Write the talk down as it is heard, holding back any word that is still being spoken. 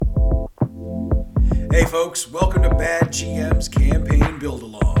Hey folks, welcome to Bad GM's Campaign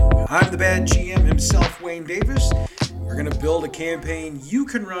Build-Along. I'm the Bad GM himself, Wayne Davis. We're going to build a campaign you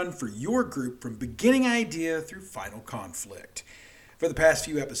can run for your group from beginning idea through final conflict. For the past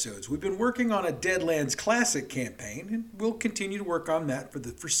few episodes, we've been working on a Deadlands Classic campaign, and we'll continue to work on that for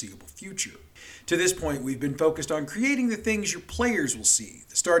the foreseeable future. To this point, we've been focused on creating the things your players will see,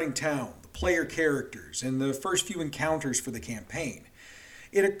 the starting town, the player characters, and the first few encounters for the campaign.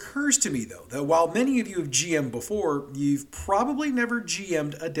 It occurs to me, though, that while many of you have GM'd before, you've probably never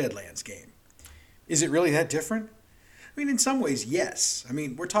GM'd a Deadlands game. Is it really that different? I mean, in some ways, yes. I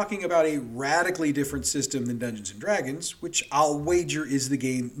mean, we're talking about a radically different system than Dungeons & Dragons, which I'll wager is the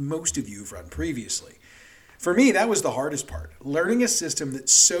game most of you have run previously. For me, that was the hardest part, learning a system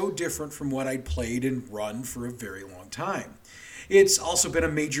that's so different from what I'd played and run for a very long time. It's also been a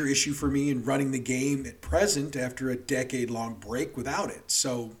major issue for me in running the game at present after a decade-long break without it,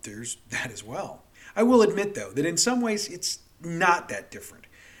 so there's that as well. I will admit, though, that in some ways it's not that different.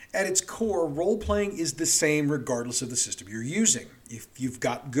 At its core, role-playing is the same regardless of the system you're using. If you've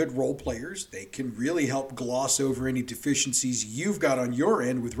got good role players, they can really help gloss over any deficiencies you've got on your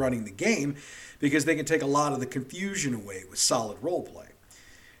end with running the game because they can take a lot of the confusion away with solid roleplay.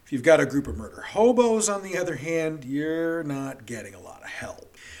 If you've got a group of murder hobos, on the other hand, you're not getting a lot of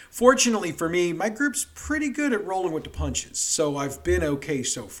help. Fortunately for me, my group's pretty good at rolling with the punches, so I've been okay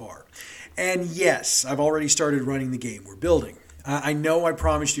so far. And yes, I've already started running the game we're building. I know I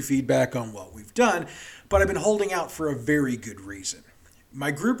promised you feedback on what we've done, but I've been holding out for a very good reason.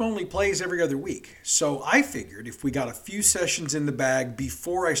 My group only plays every other week, so I figured if we got a few sessions in the bag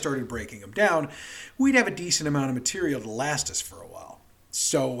before I started breaking them down, we'd have a decent amount of material to last us for a while.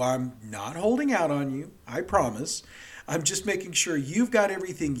 So I'm not holding out on you, I promise. I'm just making sure you've got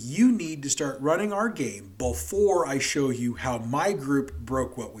everything you need to start running our game before I show you how my group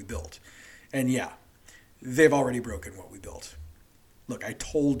broke what we built. And yeah, they've already broken what we built. Look, I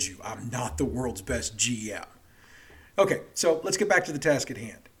told you I'm not the world's best GM. Okay, so let's get back to the task at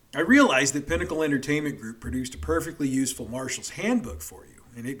hand. I realized that Pinnacle Entertainment Group produced a perfectly useful Marshal's Handbook for you,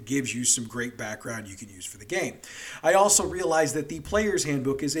 and it gives you some great background you can use for the game. I also realized that the Player's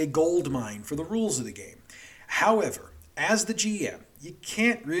Handbook is a gold mine for the rules of the game. However, as the GM, you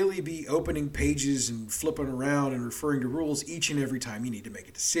can't really be opening pages and flipping around and referring to rules each and every time you need to make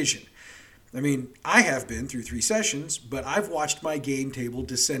a decision. I mean, I have been through 3 sessions, but I've watched my game table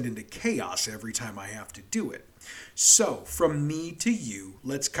descend into chaos every time I have to do it. So, from me to you,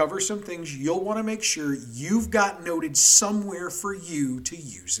 let's cover some things you'll want to make sure you've got noted somewhere for you to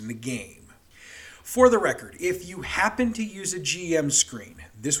use in the game. For the record, if you happen to use a GM screen,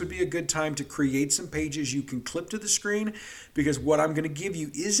 this would be a good time to create some pages you can clip to the screen, because what I'm going to give you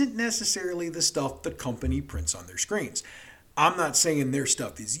isn't necessarily the stuff the company prints on their screens. I'm not saying their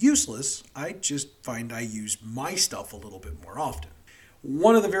stuff is useless, I just find I use my stuff a little bit more often.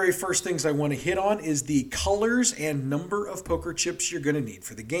 One of the very first things I want to hit on is the colors and number of poker chips you're going to need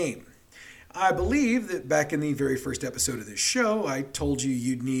for the game. I believe that back in the very first episode of this show, I told you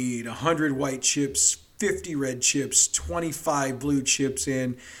you'd need 100 white chips, 50 red chips, 25 blue chips,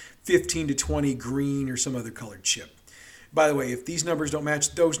 and 15 to 20 green or some other colored chip. By the way, if these numbers don't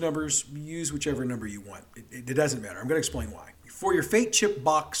match those numbers, use whichever number you want. It doesn't matter. I'm going to explain why. For your fate chip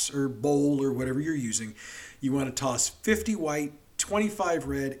box or bowl or whatever you're using, you want to toss 50 white, 25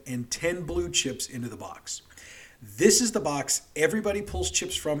 red, and 10 blue chips into the box. This is the box everybody pulls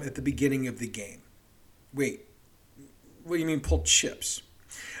chips from at the beginning of the game. Wait, what do you mean pull chips?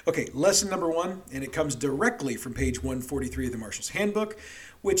 Okay, lesson number 1, and it comes directly from page 143 of the Marshal's Handbook,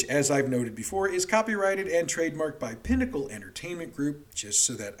 which, as I've noted before, is copyrighted and trademarked by Pinnacle Entertainment Group, just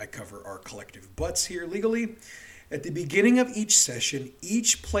so that I cover our collective butts here legally. At the beginning of each session,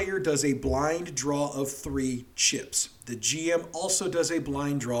 each player does a blind draw of 3 chips. The GM also does a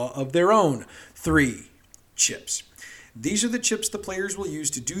blind draw of their own 3 chips. These are the chips the players will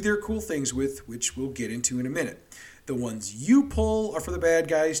use to do their cool things with, which we'll get into in a minute. The ones you pull are for the bad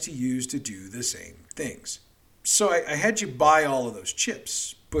guys to use to do the same things. So I had you buy all of those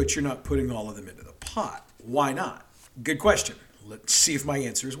chips, but you're not putting all of them into the pot. Why not? Good question. Let's see if my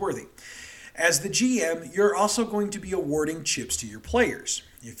answer is worthy. As the GM, you're also going to be awarding chips to your players.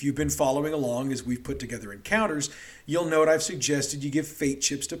 If you've been following along as we've put together encounters, you'll note I've suggested you give fate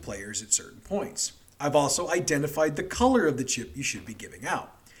chips to players at certain points. I've also identified the color of the chip you should be giving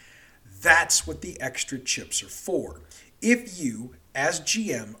out. That's what the extra chips are for. If you, as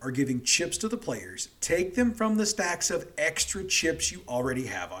GM, are giving chips to the players, take them from the stacks of extra chips you already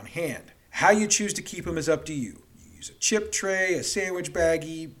have on hand. How you choose to keep them is up to you. You use a chip tray, a sandwich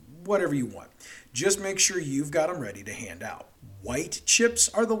baggie, whatever you want. Just make sure you've got them ready to hand out. White chips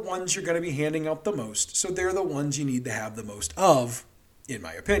are the ones you're going to be handing out the most, so they're the ones you need to have the most of, in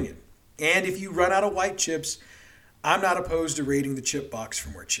my opinion. And if you run out of white chips, I'm not opposed to raiding the chip box for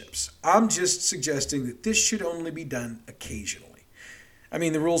more chips. I'm just suggesting that this should only be done occasionally. I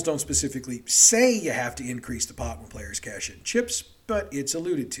mean, the rules don't specifically say you have to increase the pot when players cash in chips, but it's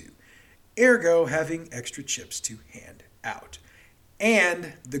alluded to. Ergo, having extra chips to hand out.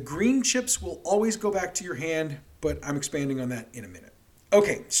 And the green chips will always go back to your hand, but I'm expanding on that in a minute.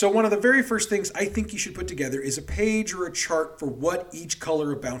 Okay, so one of the very first things I think you should put together is a page or a chart for what each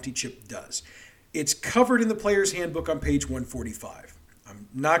color of bounty chip does. It's covered in the player's handbook on page 145. I'm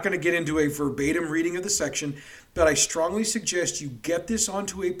not going to get into a verbatim reading of the section, but I strongly suggest you get this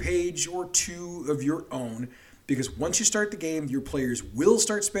onto a page or two of your own, because once you start the game, your players will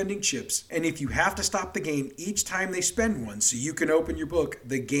start spending chips, and if you have to stop the game each time they spend one so you can open your book,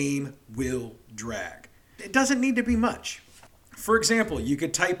 the game will drag. It doesn't need to be much. For example, you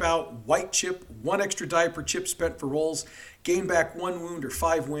could type out white chip, 1 extra die per chip spent for rolls, gain back 1 wound or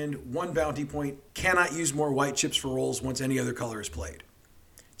 5 wind, 1 bounty point, cannot use more white chips for rolls once any other color is played.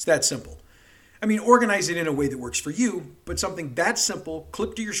 It's that simple. I mean, organize it in a way that works for you, but something that simple,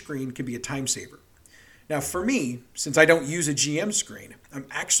 clipped to your screen, can be a time saver. Now for me, since I don't use a GM screen, I'm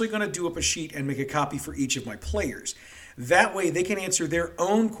actually going to do up a sheet and make a copy for each of my players. That way they can answer their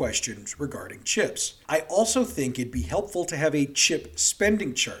own questions regarding chips. I also think it'd be helpful to have a chip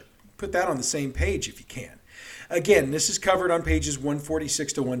spending chart. Put that on the same page if you can. Again, this is covered on pages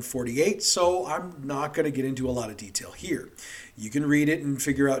 146 to 148, so I'm not going to get into a lot of detail here. You can read it and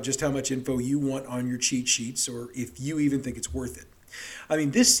figure out just how much info you want on your cheat sheets, or if you even think it's worth it. I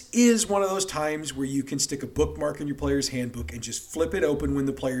mean, this is one of those times where you can stick a bookmark in your player's handbook and just flip it open when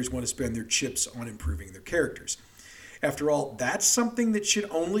the players want to spend their chips on improving their characters. After all, that's something that should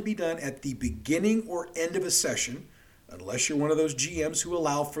only be done at the beginning or end of a session, unless you're one of those GMs who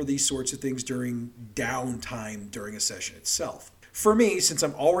allow for these sorts of things during downtime during a session itself. For me, since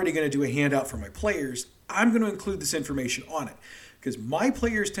I'm already going to do a handout for my players, I'm going to include this information on it, because my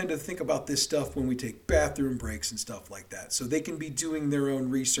players tend to think about this stuff when we take bathroom breaks and stuff like that, so they can be doing their own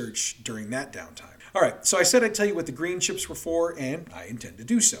research during that downtime. All right, so I said I'd tell you what the green chips were for, and I intend to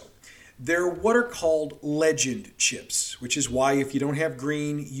do so. They're what are called legend chips, which is why if you don't have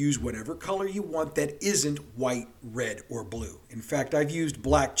green, use whatever color you want that isn't white, red, or blue. In fact, I've used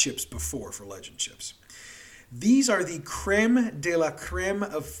black chips before for legend chips. These are the creme de la creme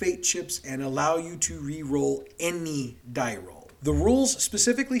of fate chips and allow you to re-roll any die roll. The rules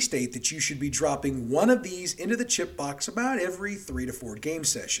specifically state that you should be dropping one of these into the chip box about every 3 to 4 game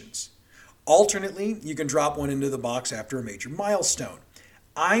sessions. Alternately, you can drop one into the box after a major milestone.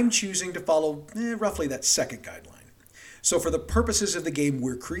 I'm choosing to follow roughly that second guideline. So for the purposes of the game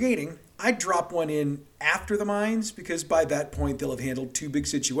we're creating, I'd drop one in after the mines, because by that point they'll have handled 2 big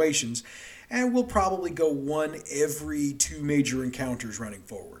situations, and we'll probably go 1 every 2 major encounters running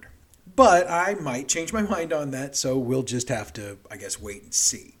forward. But I might change my mind on that, so we'll just have to, wait and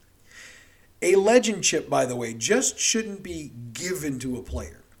see. A legend chip, by the way, just shouldn't be given to a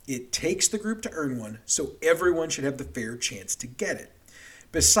player. It takes the group to earn one, so everyone should have the fair chance to get it.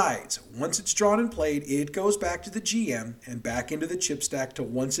 Besides, once it's drawn and played, it goes back to the GM and back into the chip stack to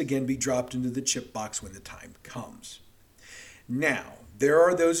once again be dropped into the chip box when the time comes. Now, there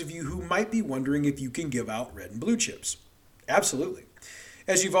are those of you who might be wondering if you can give out red and blue chips. Absolutely.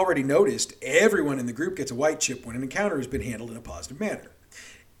 As you've already noticed, everyone in the group gets a white chip when an encounter has been handled in a positive manner.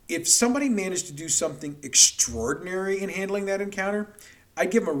 If somebody managed to do something extraordinary in handling that encounter, I'd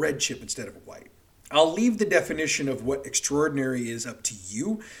give them a red chip instead of a white. I'll leave the definition of what extraordinary is up to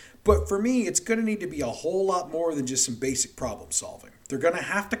you, but for me, it's going to need to be a whole lot more than just some basic problem solving. They're going to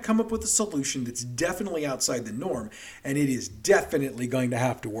have to come up with a solution that's definitely outside the norm, and it is definitely going to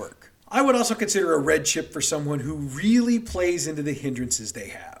have to work. I would also consider a red chip for someone who really plays into the hindrances they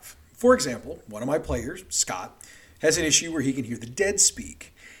have. For example, one of my players, Scott, has an issue where he can hear the dead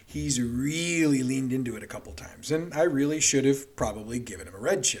speak. He's really leaned into it a couple times, and I really should have probably given him a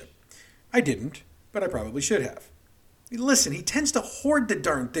red chip. I didn't, but I probably should have. Listen, he tends to hoard the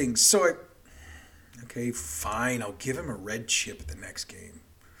darn things, so Okay, fine, I'll give him a red chip the next game.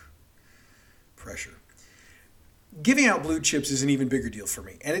 Pressure. Giving out blue chips is an even bigger deal for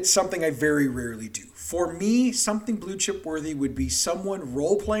me, and it's something I very rarely do. For me, something blue chip worthy would be someone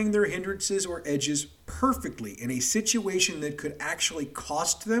role-playing their hindrances or edges perfectly in a situation that could actually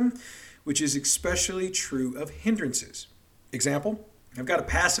cost them, which is especially true of hindrances. Example, I've got a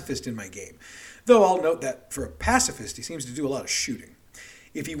pacifist in my game, though I'll note that for a pacifist, he seems to do a lot of shooting.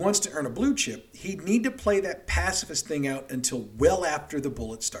 If he wants to earn a blue chip, he'd need to play that pacifist thing out until well after the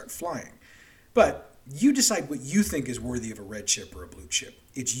bullets start flying. But you decide what you think is worthy of a red chip or a blue chip.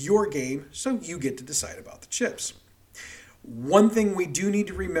 It's your game, so you get to decide about the chips. One thing we do need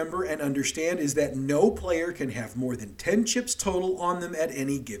to remember and understand is that no player can have more than 10 chips total on them at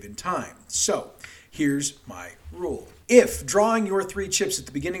any given time. So, here's my rule. If drawing your 3 chips at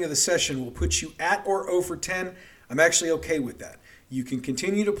the beginning of the session will put you at or over 10, I'm actually okay with that. You can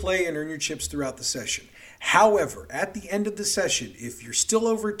continue to play and earn your chips throughout the session. However, at the end of the session, if you're still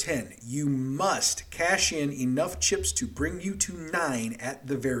over 10, you must cash in enough chips to bring you to 9 at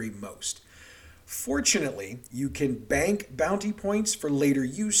the very most. Fortunately, you can bank bounty points for later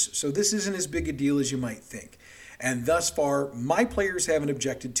use, so this isn't as big a deal as you might think. And thus far, my players haven't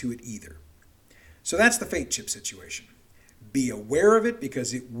objected to it either. So that's the fate chip situation. Be aware of it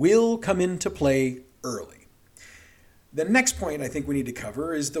because it will come into play early. The next point I think we need to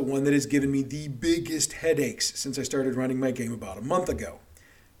cover is the one that has given me the biggest headaches since I started running my game about a month ago.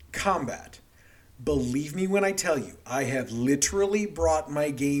 Combat. Believe me when I tell you, I have literally brought my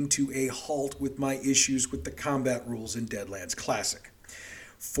game to a halt with my issues with the combat rules in Deadlands Classic.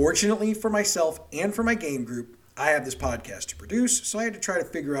 Fortunately for myself and for my game group, I have this podcast to produce, so I had to try to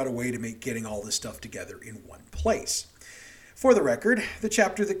figure out a way to make getting all this stuff together in one place. For the record, the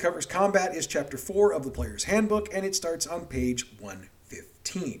chapter that covers combat is Chapter 4 of the Player's Handbook, and it starts on page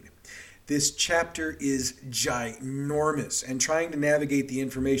 115. This chapter is ginormous, and trying to navigate the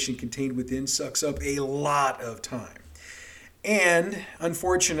information contained within sucks up a lot of time. And,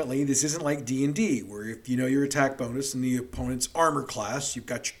 unfortunately, this isn't like D&D, where if you know your attack bonus and the opponent's armor class, you've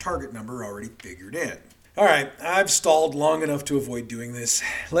got your target number already figured in. Alright, I've stalled long enough to avoid doing this.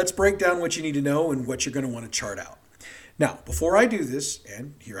 Let's break down what you need to know and what you're going to want to chart out. Now, before I do this,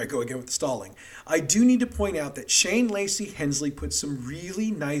 and here I go again with the stalling, I do need to point out that Shane Lacey Hensley put some really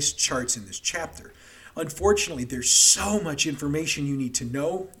nice charts in this chapter. Unfortunately, there's so much information you need to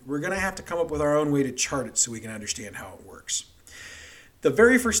know, we're going to have to come up with our own way to chart it so we can understand how it works. The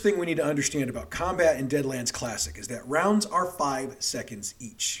very first thing we need to understand about combat in Deadlands Classic is that rounds are 5 seconds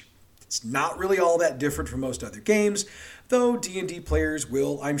each. It's not really all that different from most other games, though D&D players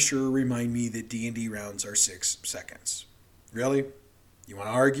will, I'm sure, remind me that D&D rounds are 6 seconds. Really? You want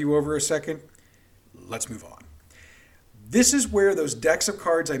to argue over a second? Let's move on. This is where those decks of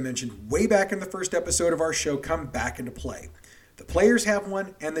cards I mentioned way back in the first episode of our show come back into play. The players have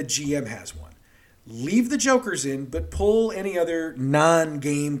one and the GM has one. Leave the jokers in, but pull any other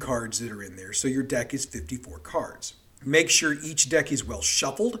non-game cards that are in there so your deck is 54 cards. Make sure each deck is well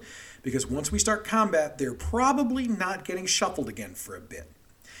shuffled, because once we start combat, they're probably not getting shuffled again for a bit.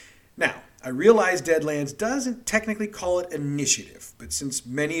 Now, I realize Deadlands doesn't technically call it initiative, but since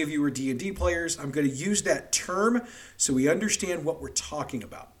many of you are D&D players, I'm going to use that term so we understand what we're talking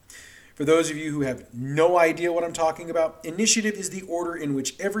about. For those of you who have no idea what I'm talking about, initiative is the order in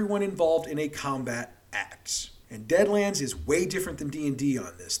which everyone involved in a combat acts. And Deadlands is way different than D&D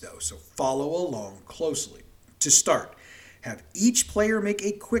on this, though, so follow along closely. To start, have each player make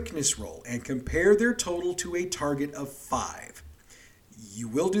a quickness roll and compare their total to a target of 5. You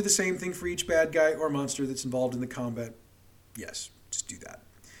will do the same thing for each bad guy or monster that's involved in the combat. Yes, just do that.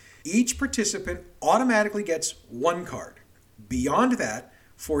 Each participant automatically gets 1 card. Beyond that,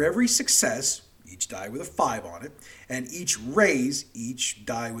 for every success, each die with a 5 on it, and each raise, each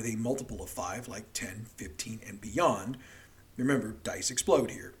die with a multiple of 5, like 10, 15, and beyond, remember, dice explode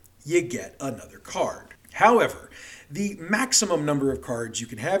here, you get another card. However, the maximum number of cards you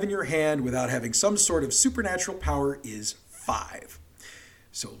can have in your hand without having some sort of supernatural power is 5.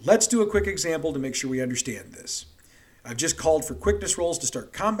 So let's do a quick example to make sure we understand this. I've just called for quickness rolls to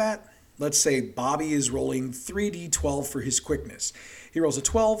start combat. Let's say Bobby is rolling 3d12 for his quickness. He rolls a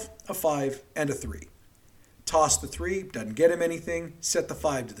 12, a 5, and a 3. Toss the 3, doesn't get him anything, set the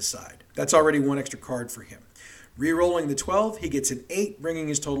 5 to the side. That's already 1 extra card for him. Rerolling the 12, he gets an 8, bringing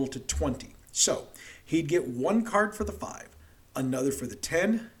his total to 20. So he'd get 1 card for the 5, another for the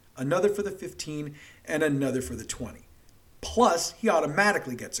 10, another for the 15, and another for the 20. Plus, he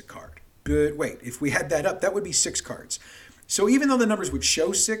automatically gets a card. But wait, if we had that up, that would be 6 cards. So even though the numbers would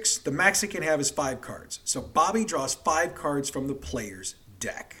show 6, the max he can have is 5 cards. So Bobby draws 5 cards from the player's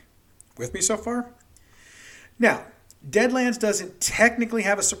deck. With me so far? Now, Deadlands doesn't technically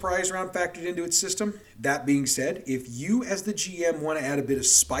have a surprise round factored into its system. That being said, if you as the GM want to add a bit of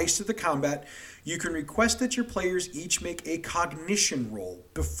spice to the combat, you can request that your players each make a cognition roll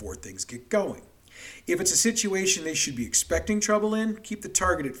before things get going. If it's a situation they should be expecting trouble in, keep the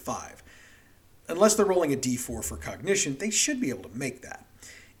target at 5. Unless they're rolling a d4 for cognition, they should be able to make that.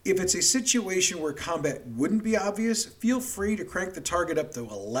 If it's a situation where combat wouldn't be obvious, feel free to crank the target up to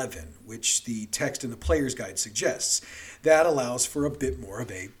 11, which the text in the player's guide suggests. That allows for a bit more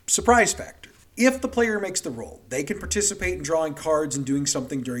of a surprise factor. If the player makes the roll, they can participate in drawing cards and doing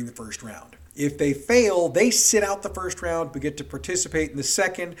something during the first round. If they fail, they sit out the first round but get to participate in the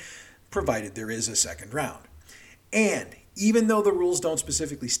second, provided there is a second round. And even though the rules don't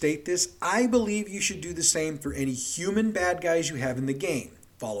specifically state this, I believe you should do the same for any human bad guys you have in the game.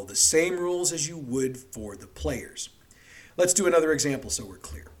 Follow the same rules as you would for the players. Let's do another example so we're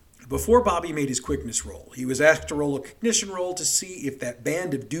clear. Before Bobby made his quickness roll, he was asked to roll a cognition roll to see if that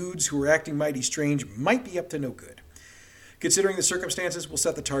band of dudes who were acting mighty strange might be up to no good. Considering the circumstances, we'll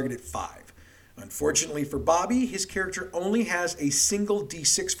set the target at 5. Unfortunately for Bobby, his character only has a single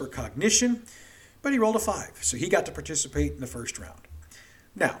d6 for cognition, but he rolled a 5, so he got to participate in the first round.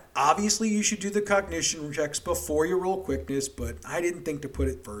 Now, obviously you should do the cognition checks before you roll quickness, but I didn't think to put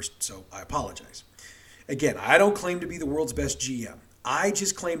it first, so I apologize. Again, I don't claim to be the world's best GM. I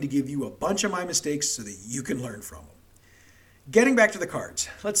just claim to give you a bunch of my mistakes so that you can learn from them. Getting back to the cards,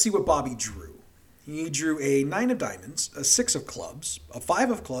 let's see what Bobby drew. He drew a 9 of diamonds, a 6 of clubs, a 5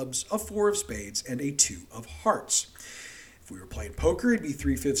 of clubs, a 4 of spades, and a 2 of hearts. If we were playing poker, it'd be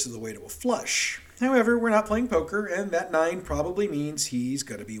 3/5 of the way to a flush. However, we're not playing poker, and that 9 probably means he's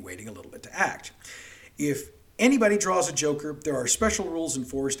going to be waiting a little bit to act. If anybody draws a joker, there are special rules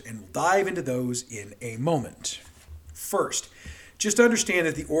enforced, and we'll dive into those in a moment. First, just understand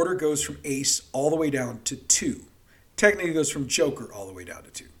that the order goes from ace all the way down to 2. Technically, it goes from joker all the way down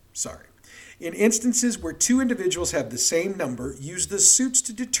to 2. Sorry. In instances where 2 individuals have the same number, use the suits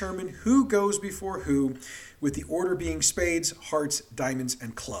to determine who goes before who, with the order being spades, hearts, diamonds,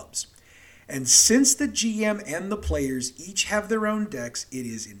 and clubs. And since the GM and the players each have their own decks, it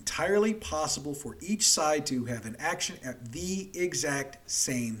is entirely possible for each side to have an action at the exact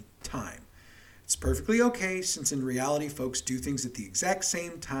same time. It's perfectly okay, since in reality, folks do things at the exact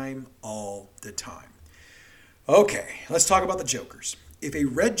same time all the time. Okay, let's talk about the jokers. If a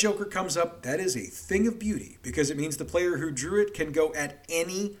red joker comes up, that is a thing of beauty, because it means the player who drew it can go at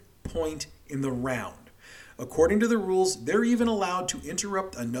any point in the round. According to the rules, they're even allowed to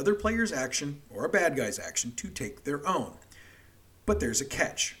interrupt another player's action, or a bad guy's action, to take their own. But there's a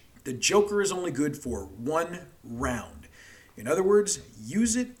catch. The joker is only good for 1 round. In other words,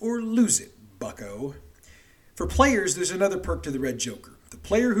 use it or lose it, bucko. For players, there's another perk to the red joker. The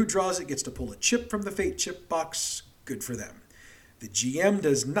player who draws it gets to pull a chip from the fate chip box. Good for them. The GM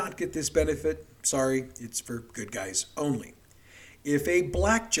does not get this benefit. Sorry, it's for good guys only. If a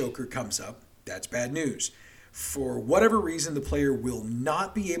black joker comes up, that's bad news. For whatever reason, the player will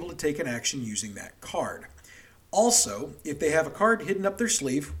not be able to take an action using that card. Also, if they have a card hidden up their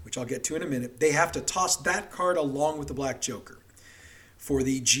sleeve, which I'll get to in a minute, they have to toss that card along with the black joker. For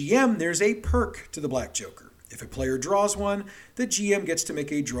the GM, there's a perk to the black joker. If a player draws one, the GM gets to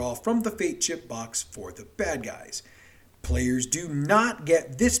make a draw from the fate chip box for the bad guys. Players do not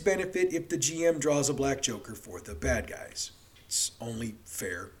get this benefit if the GM draws a black joker for the bad guys. It's only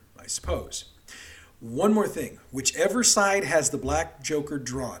fair, I suppose. One more thing. Whichever side has the black joker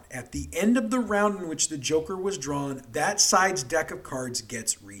drawn, at the end of the round in which the joker was drawn, that side's deck of cards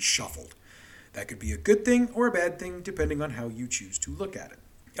gets reshuffled. That could be a good thing or a bad thing, depending on how you choose to look at it.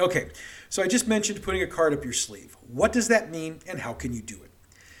 Okay, so I just mentioned putting a card up your sleeve. What does that mean, and how can you do it?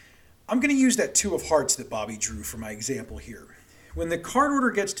 I'm going to use that 2 of hearts that Bobby drew for my example here. When the card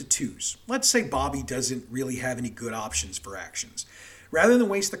order gets to 2s, let's say Bobby doesn't really have any good options for actions. Rather than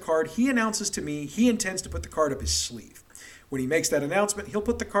waste the card, he announces to me he intends to put the card up his sleeve. When he makes that announcement, he'll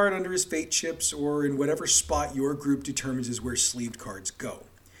put the card under his fate chips or in whatever spot your group determines is where sleeved cards go.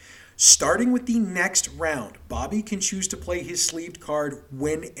 Starting with the next round, Bobby can choose to play his sleeved card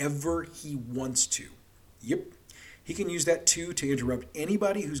whenever he wants to. Yep. He can use that 2 to interrupt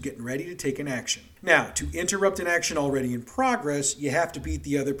anybody who's getting ready to take an action. Now, to interrupt an action already in progress, you have to beat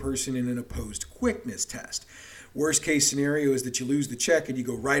the other person in an opposed quickness test. Worst case scenario is that you lose the check and you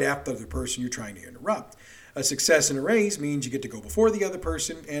go right after the person you're trying to interrupt. A success in a race means you get to go before the other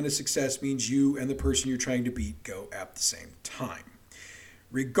person, and a success means you and the person you're trying to beat go at the same time.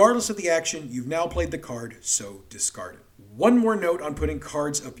 Regardless of the action, you've now played the card, so discard it. One more note on putting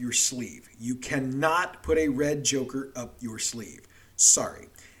cards up your sleeve. You cannot put a red joker up your sleeve. Sorry.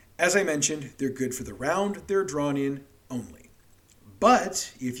 As I mentioned, they're good for the round they're drawn in only.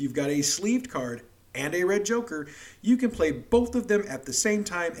 But if you've got a sleeved card and a red joker, you can play both of them at the same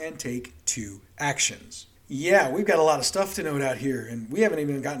time and take 2 actions. Yeah, we've got a lot of stuff to note out here, and we haven't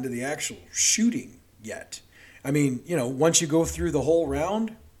even gotten to the actual shooting yet. I mean, once you go through the whole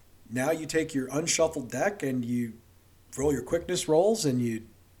round, now you take your unshuffled deck and you roll your quickness rolls and you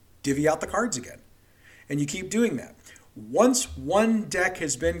divvy out the cards again. And you keep doing that. Once one deck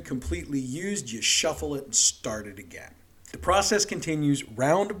has been completely used, you shuffle it and start it again. The process continues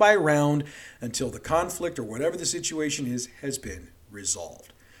round by round until the conflict or whatever the situation is has been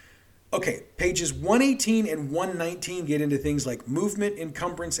resolved. Okay, pages 118 and 119 get into things like movement,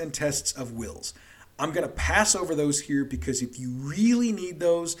 encumbrance, and tests of wills. I'm going to pass over those here because if you really need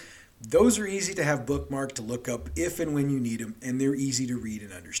those are easy to have bookmarked to look up if and when you need them, and they're easy to read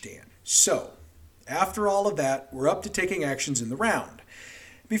and understand. So, after all of that, we're up to taking actions in the round.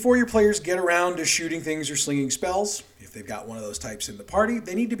 Before your players get around to shooting things or slinging spells, if they've got one of those types in the party,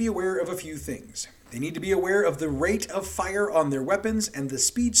 they need to be aware of a few things. They need to be aware of the rate of fire on their weapons and the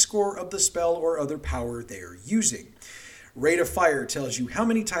speed score of the spell or other power they are using. Rate of fire tells you how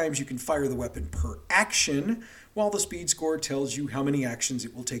many times you can fire the weapon per action, while the speed score tells you how many actions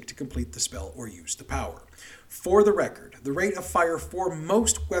it will take to complete the spell or use the power. For the record, the rate of fire for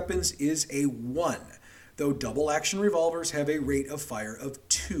most weapons is a 1, though double action revolvers have a rate of fire of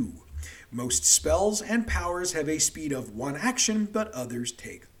 2. Most spells and powers have a speed of 1 action, but others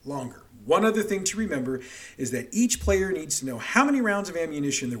take longer. One other thing to remember is that each player needs to know how many rounds of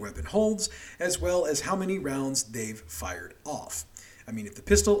ammunition their weapon holds, as well as how many rounds they've fired off. I mean, if the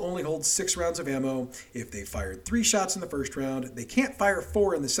pistol only holds 6 rounds of ammo, if they fired 3 shots in the first round, they can't fire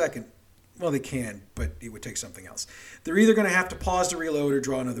 4 in the second. Well, they can, but it would take something else. They're either going to have to pause to reload or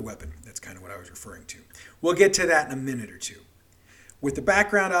draw another weapon. That's kind of what I was referring to. We'll get to that in a minute or two. With the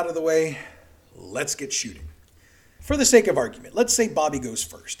background out of the way, let's get shooting. For the sake of argument, let's say Bobby goes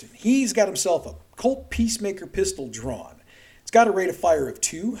first, and he's got himself a Colt Peacemaker pistol drawn. It's got a rate of fire of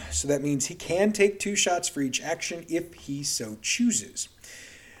 2, so that means he can take 2 shots for each action if he so chooses.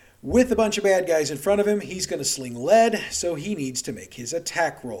 With a bunch of bad guys in front of him, he's going to sling lead, so he needs to make his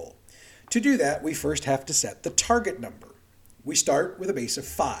attack roll. To do that, we first have to set the target number. We start with a base of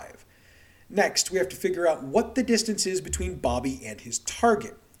 5. Next, we have to figure out what the distance is between Bobby and his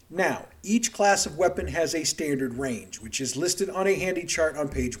target. Now, each class of weapon has a standard range, which is listed on a handy chart on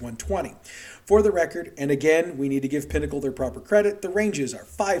page 120. For the record, and again, we need to give Pinnacle their proper credit, the ranges are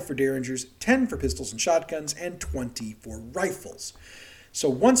 5 for Derringers, 10 for pistols and shotguns, and 20 for rifles. So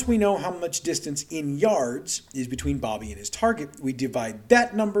once we know how much distance in yards is between Bobby and his target, we divide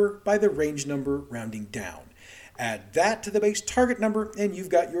that number by the range number rounding down. Add that to the base target number, and you've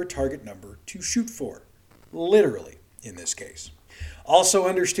got your target number to shoot for. Literally, in this case. Also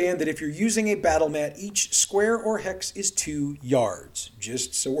understand that if you're using a battle mat, each square or hex is 2 yards,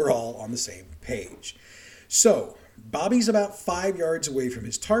 just so we're all on the same page. So, Bobby's about 5 yards away from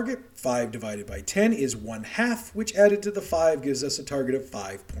his target. 5 divided by 10 is 1/2, which added to the 5 gives us a target of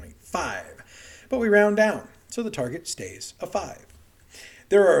 5.5. But we round down, so the target stays a 5.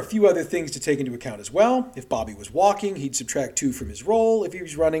 There are a few other things to take into account as well. If Bobby was walking, he'd subtract 2 from his roll. If he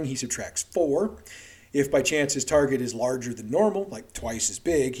was running, he subtracts 4. If by chance his target is larger than normal, like twice as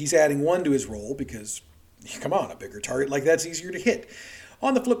big, he's adding 1 to his roll because, come on, a bigger target like that's easier to hit.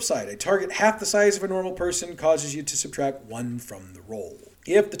 On the flip side, a target half the size of a normal person causes you to subtract 1 from the roll.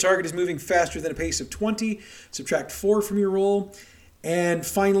 If the target is moving faster than a pace of 20, subtract 4 from your roll. And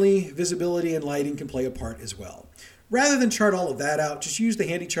finally, visibility and lighting can play a part as well. Rather than chart all of that out, just use the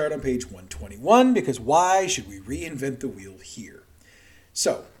handy chart on page 121 because why should we reinvent the wheel here?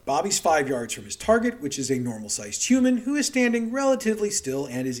 So, Bobby's 5 yards from his target, which is a normal-sized human who is standing relatively still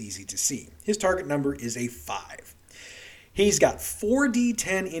and is easy to see. His target number is a 5. He's got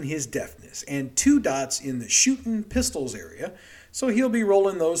 4d10 in his deftness and 2 dots in the shooting pistols area, so he'll be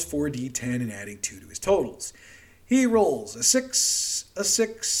rolling those 4d10 and adding 2 to his totals. He rolls a 6, a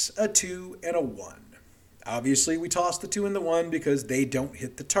 6, a 2, and a 1. Obviously, we toss the 2 and the 1 because they don't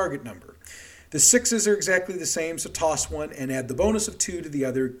hit the target number. The 6s are exactly the same, so toss 1 and add the bonus of 2 to the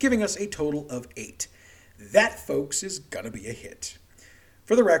other, giving us a total of 8. That, folks, is gonna be a hit.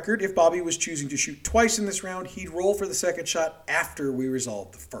 For the record, if Bobby was choosing to shoot twice in this round, he'd roll for the second shot after we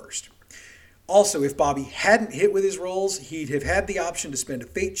resolved the first. Also, if Bobby hadn't hit with his rolls, he'd have had the option to spend a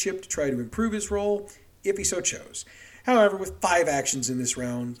fate chip to try to improve his roll, if he so chose. However, with 5 actions in this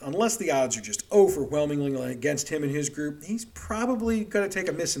round, unless the odds are just overwhelmingly against him and his group, he's probably going to take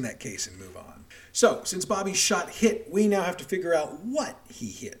a miss in that case and move on. So, since Bobby's shot hit, we now have to figure out what he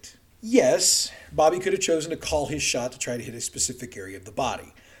hit. Yes, Bobby could have chosen to call his shot to try to hit a specific area of the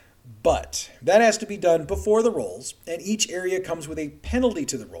body. But that has to be done before the rolls, and each area comes with a penalty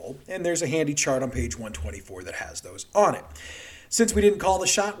to the roll, and there's a handy chart on page 124 that has those on it. Since we didn't call the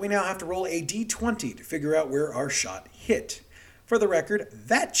shot, we now have to roll a d20 to figure out where our shot hit. For the record,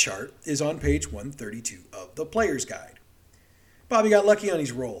 that chart is on page 132 of the Player's Guide. Bobby got lucky on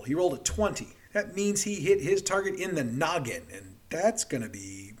his roll. He rolled a 20. That means he hit his target in the noggin, and that's gonna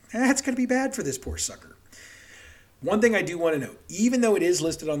be bad for this poor sucker. One thing I do want to note, even though it is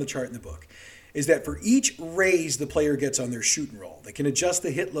listed on the chart in the book, is that for each raise the player gets on their shoot and roll, they can adjust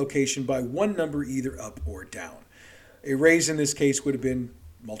the hit location by one number either up or down. A raise in this case would have been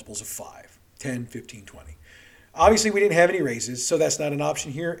multiples of 5, 10, 15, 20. Obviously, we didn't have any raises, so that's not an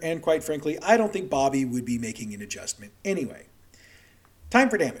option here, and quite frankly, I don't think Bobby would be making an adjustment anyway. Time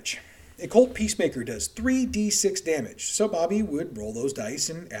for damage. A Colt Peacemaker does 3d6 damage, so Bobby would roll those dice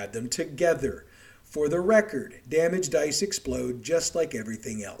and add them together. For the record, damage dice explode just like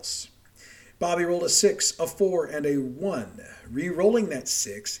everything else. Bobby rolled a 6, a 4, and a 1. Re-rolling that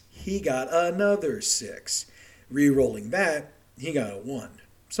 6, he got another 6. Re-rolling that, he got a 1.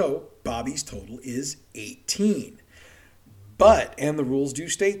 So Bobby's total is 18. But, and the rules do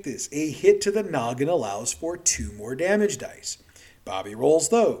state this, a hit to the noggin allows for 2 more damage dice. Bobby rolls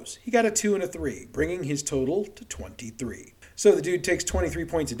those. He got a 2 and a 3, bringing his total to 23. So the dude takes 23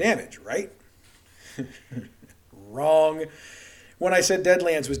 points of damage, right? Wrong. When I said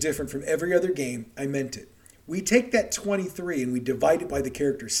Deadlands was different from every other game, I meant it. We take that 23 and we divide it by the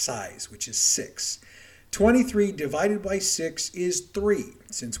character's size, which is 6. 23 divided by 6 is 3,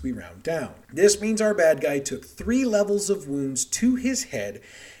 since we round down. This means our bad guy took 3 levels of wounds to his head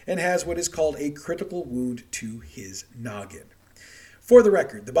and has what is called a critical wound to his noggin. For the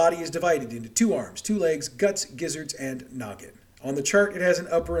record, the body is divided into 2 arms, 2 legs, guts, gizzards, and noggin. On the chart, it has an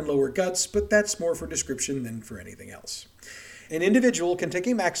upper and lower guts, but that's more for description than for anything else. An individual can take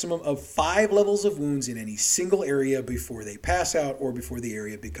a maximum of 5 levels of wounds in any single area before they pass out or before the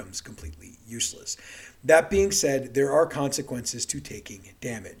area becomes completely useless. That being said, there are consequences to taking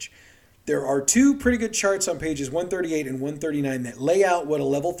damage. There are 2 pretty good charts on pages 138 and 139 that lay out what a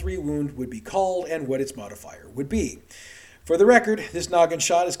level 3 wound would be called and what its modifier would be. For the record, this noggin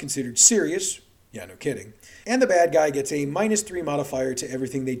shot is considered serious. Yeah, no kidding. And the bad guy gets a -3 modifier to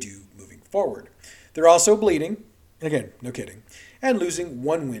everything they do moving forward. They're also bleeding. Again, no kidding. And losing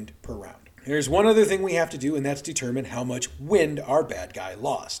 1 wind per round. There's one other thing we have to do, and that's determine how much wind our bad guy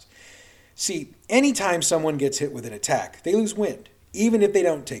lost. See, anytime someone gets hit with an attack, they lose wind, even if they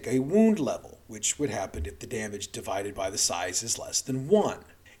don't take a wound level, which would happen if the damage divided by the size is less than 1.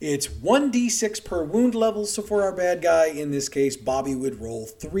 It's 1d6 per wound level, so for our bad guy, in this case, Bobby would roll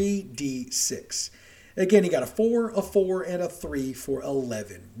 3d6. Again, he got a 4, a 4, and a 3 for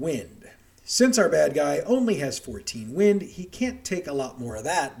 11 wind. Since our bad guy only has 14 wind, he can't take a lot more of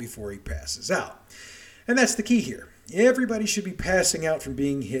that before he passes out. And that's the key here. Everybody should be passing out from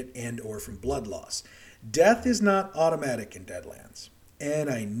being hit and or from blood loss. Death is not automatic in Deadlands. And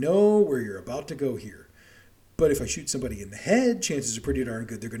I know where you're about to go here. But if I shoot somebody in the head, chances are pretty darn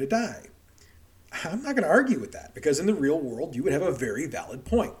good they're going to die. I'm not going to argue with that, because in the real world, you would have a very valid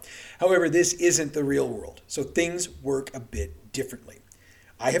point. However, this isn't the real world, so things work a bit differently.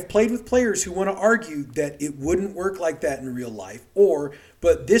 I have played with players who want to argue that it wouldn't work like that in real life,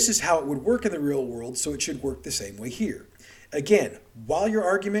 but this is how it would work in the real world, so it should work the same way here. Again, while your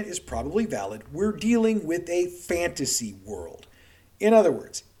argument is probably valid, we're dealing with a fantasy world. In other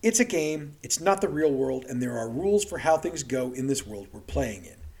words, it's a game, it's not the real world, and there are rules for how things go in this world we're playing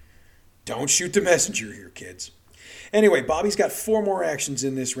in. Don't shoot the messenger here, kids. Anyway, Bobby's got 4 more actions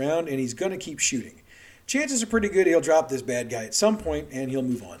in this round, and he's going to keep shooting. Chances are pretty good he'll drop this bad guy at some point, and he'll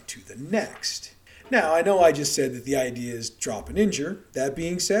move on to the next. Now, I know I just said that the idea is drop and injure. That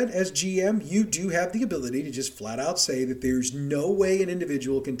being said, as GM, you do have the ability to just flat out say that there's no way an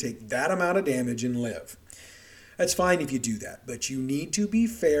individual can take that amount of damage and live. That's fine if you do that, but you need to be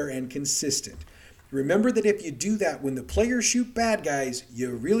fair and consistent. Remember that if you do that when the players shoot bad guys,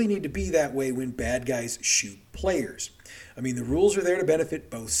 you really need to be that way when bad guys shoot players. I mean, the rules are there to benefit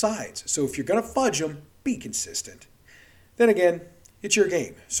both sides, so if you're going to fudge them, be consistent. Then again, it's your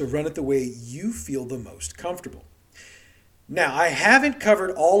game, so run it the way you feel the most comfortable. Now, I haven't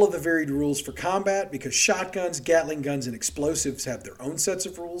covered all of the varied rules for combat because shotguns, Gatling guns, and explosives have their own sets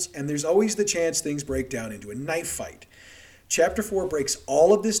of rules, and there's always the chance things break down into a knife fight. Chapter 4 breaks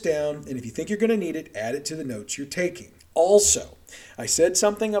all of this down, and if you think you're going to need it, add it to the notes you're taking. Also, I said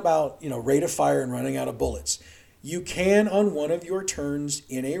something about, rate of fire and running out of bullets. You can, on one of your turns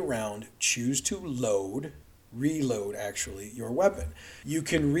in a round, choose to reload your weapon. You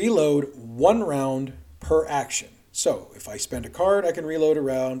can reload 1 round per action. So if I spend a card, I can reload a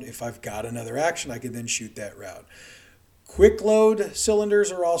round. If I've got another action, I can then shoot that round. Quick load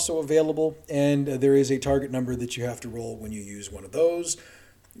cylinders are also available, and there is a target number that you have to roll when you use one of those.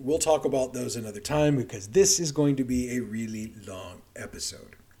 We'll talk about those another time because this is going to be a really long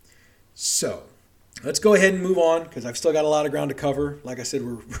episode. So let's go ahead and move on because I've still got a lot of ground to cover. Like I said,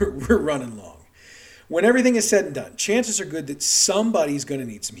 we're running long. When everything is said and done, chances are good that somebody's going to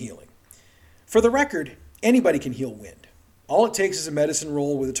need some healing. For the record, anybody can heal wind. All it takes is a medicine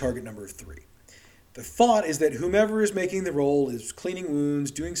roll with a target number of 3. The thought is that whomever is making the roll is cleaning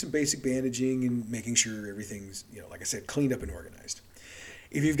wounds, doing some basic bandaging, and making sure everything's, like I said, cleaned up and organized.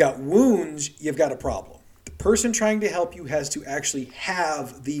 If you've got wounds, you've got a problem. The person trying to help you has to actually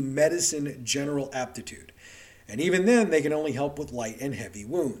have the medicine general aptitude. And even then, they can only help with light and heavy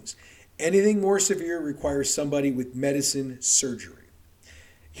wounds. Anything more severe requires somebody with medicine surgery.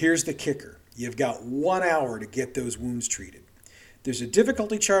 Here's the kicker. You've got 1 hour to get those wounds treated. There's a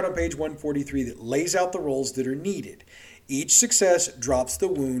difficulty chart on page 143 that lays out the rolls that are needed. Each success drops the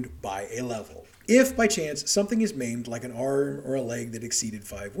wound by a level. If by chance something is maimed, like an arm or a leg that exceeded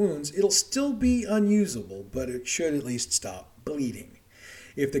 5 wounds, it'll still be unusable, but it should at least stop bleeding.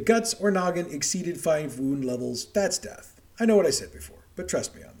 If the guts or noggin exceeded 5 wound levels, that's death. I know what I said before, but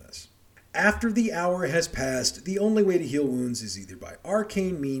trust me on this. After the hour has passed, the only way to heal wounds is either by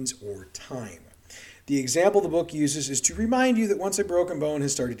arcane means or time. The example the book uses is to remind you that once a broken bone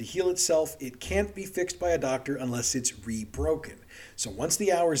has started to heal itself, it can't be fixed by a doctor unless it's re-broken. So once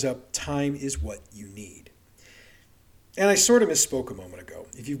the hour's up, time is what you need. And I sort of misspoke a moment ago.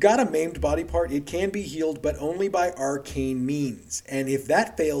 If you've got a maimed body part, it can be healed, but only by arcane means. And if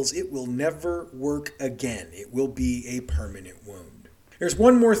that fails, it will never work again. It will be a permanent wound. There's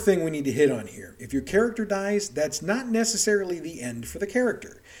one more thing we need to hit on here. If your character dies, that's not necessarily the end for the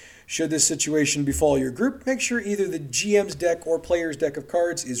character. Should this situation befall your group, make sure either the GM's deck or player's deck of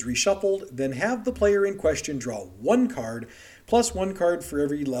cards is reshuffled, then have the player in question draw 1 card, plus 1 card for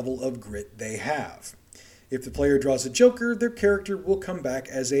every level of grit they have. If the player draws a joker, their character will come back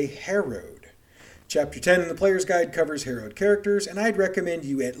as a harrowed. Chapter 10 in the Player's Guide covers harrowed characters, and I'd recommend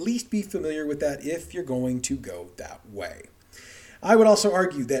you at least be familiar with that if you're going to go that way. I would also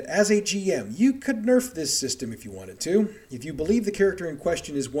argue that as a GM, you could nerf this system if you wanted to. If you believe the character in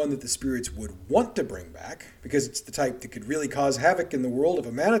question is one that the spirits would want to bring back, because it's the type that could really cause havoc in the world if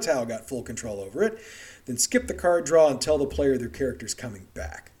a Manitow got full control over it, then skip the card draw and tell the player their character's coming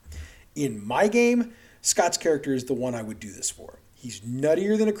back. In my game, Scott's character is the one I would do this for. He's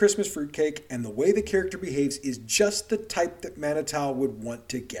nuttier than a Christmas fruitcake, and the way the character behaves is just the type that Manitow would want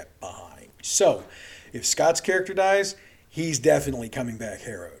to get behind. So, if Scott's character dies, he's definitely coming back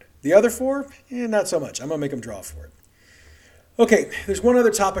harrowed. The other 4, not so much. I'm going to make him draw for it. Okay, there's one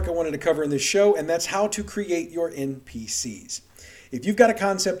other topic I wanted to cover in this show, and that's how to create your NPCs. If you've got a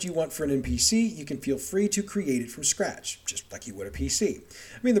concept you want for an NPC, you can feel free to create it from scratch, just like you would a PC.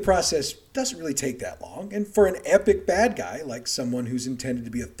 I mean, the process doesn't really take that long, and for an epic bad guy, like someone who's intended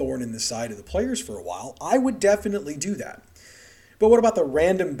to be a thorn in the side of the players for a while, I would definitely do that. But what about the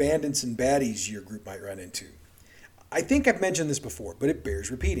random bandits and baddies your group might run into? I think I've mentioned this before, but it bears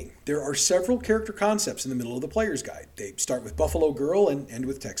repeating. There are several character concepts in the middle of the Player's Guide. They start with Buffalo Girl and end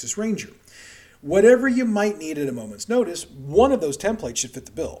with Texas Ranger. Whatever you might need at a moment's notice, one of those templates should fit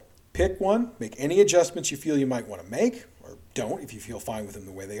the bill. Pick one, make any adjustments you feel you might want to make, or don't if you feel fine with them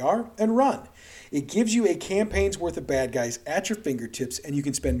the way they are, and run. It gives you a campaign's worth of bad guys at your fingertips, and you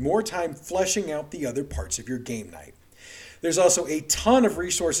can spend more time fleshing out the other parts of your game night. There's also a ton of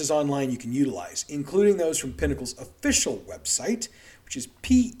resources online you can utilize, including those from Pinnacle's official website, which is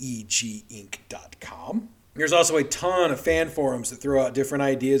peginc.com. There's also a ton of fan forums that throw out different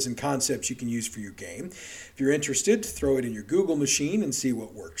ideas and concepts you can use for your game. If you're interested, throw it in your Google machine and see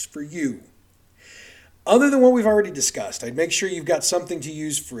what works for you. Other than what we've already discussed, I'd make sure you've got something to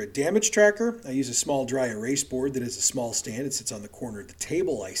use for a damage tracker. I use a small dry erase board that has a small stand. It sits on the corner of the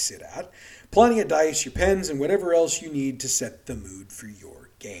table I sit at. Plenty of dice, your pens, and whatever else you need to set the mood for your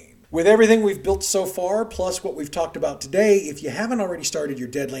game. With everything we've built so far, plus what we've talked about today, if you haven't already started your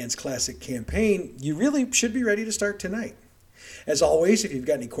Deadlands Classic campaign, you really should be ready to start tonight. As always, if you've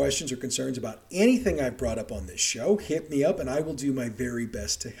got any questions or concerns about anything I've brought up on this show, hit me up and I will do my very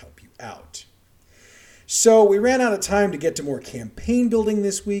best to help you out. So we ran out of time to get to more campaign building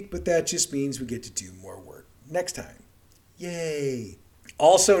this week, but that just means we get to do more work next time. Yay!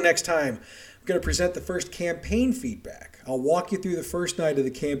 Also next time, I'm going to present the first campaign feedback. I'll walk you through the first night of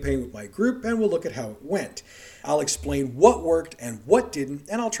the campaign with my group and we'll look at how it went. I'll explain what worked and what didn't,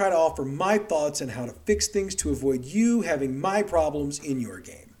 and I'll try to offer my thoughts on how to fix things to avoid you having my problems in your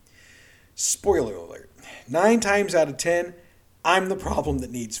game. Spoiler alert, 9 times out of 10, I'm the problem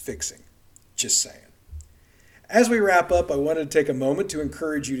that needs fixing. Just saying. As we wrap up, I wanted to take a moment to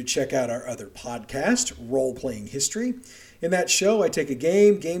encourage you to check out our other podcast, Role Playing History. In that show, I take a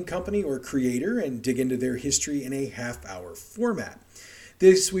game company, or creator and dig into their history in a half-hour format.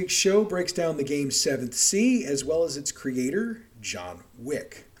 This week's show breaks down the game 7th Sea, as well as its creator, John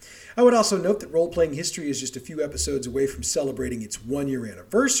Wick. I would also note that Role Playing History is just a few episodes away from celebrating its 1-year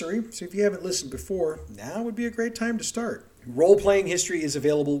anniversary, so if you haven't listened before, now would be a great time to start. Role-playing history is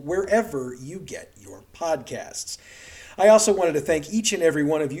available wherever you get your podcasts. I also wanted to thank each and every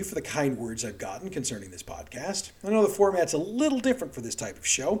one of you for the kind words I've gotten concerning this podcast. I know the format's a little different for this type of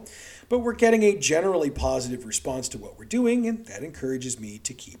show, but we're getting a generally positive response to what we're doing, and that encourages me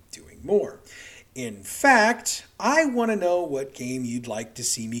to keep doing more. In fact, I want to know what game you'd like to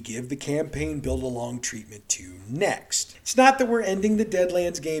see me give the campaign build-along treatment to next. It's not that we're ending the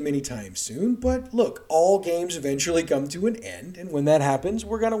Deadlands game anytime soon, but look, all games eventually come to an end, and when that happens,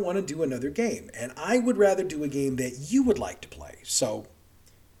 we're going to want to do another game. And I would rather do a game that you would like to play. So,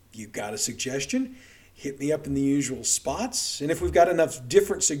 if you've got a suggestion, hit me up in the usual spots. And if we've got enough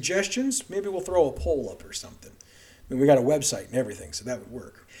different suggestions, maybe we'll throw a poll up or something. I mean, we got a website and everything, so that would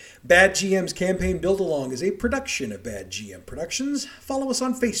work. Bad GM's Campaign Build-Along is a production of Bad GM Productions. Follow us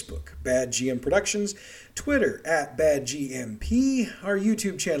on Facebook, Bad GM Productions, Twitter @BadGMP. Our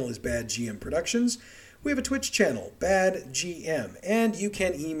YouTube channel is Bad GM Productions. We have a Twitch channel, Bad GM, and you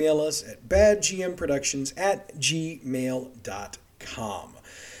can email us at badgmproductions@gmail.com.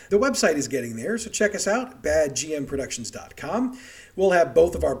 The website is getting there, so check us out, badgmproductions.com. We'll have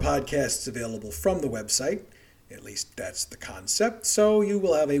both of our podcasts available from the website. At least that's the concept, so you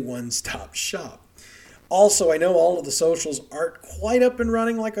will have a one-stop shop. Also, I know all of the socials aren't quite up and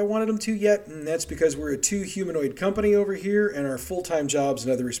running like I wanted them to yet, and that's because we're a two-humanoid company over here, and our full-time jobs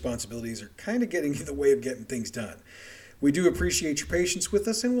and other responsibilities are kind of getting in the way of getting things done. We do appreciate your patience with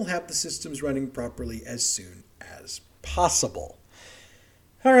us, and we'll have the systems running properly as soon as possible.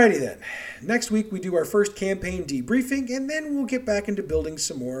 Alrighty then. Next week we do our first campaign debriefing, and then we'll get back into building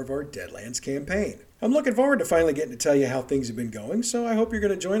some more of our Deadlands campaign. I'm looking forward to finally getting to tell you how things have been going, so I hope you're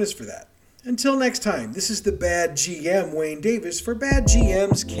going to join us for that. Until next time, this is the Bad GM, Wayne Davis, for Bad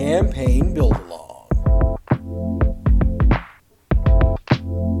GM's Campaign Build-Along.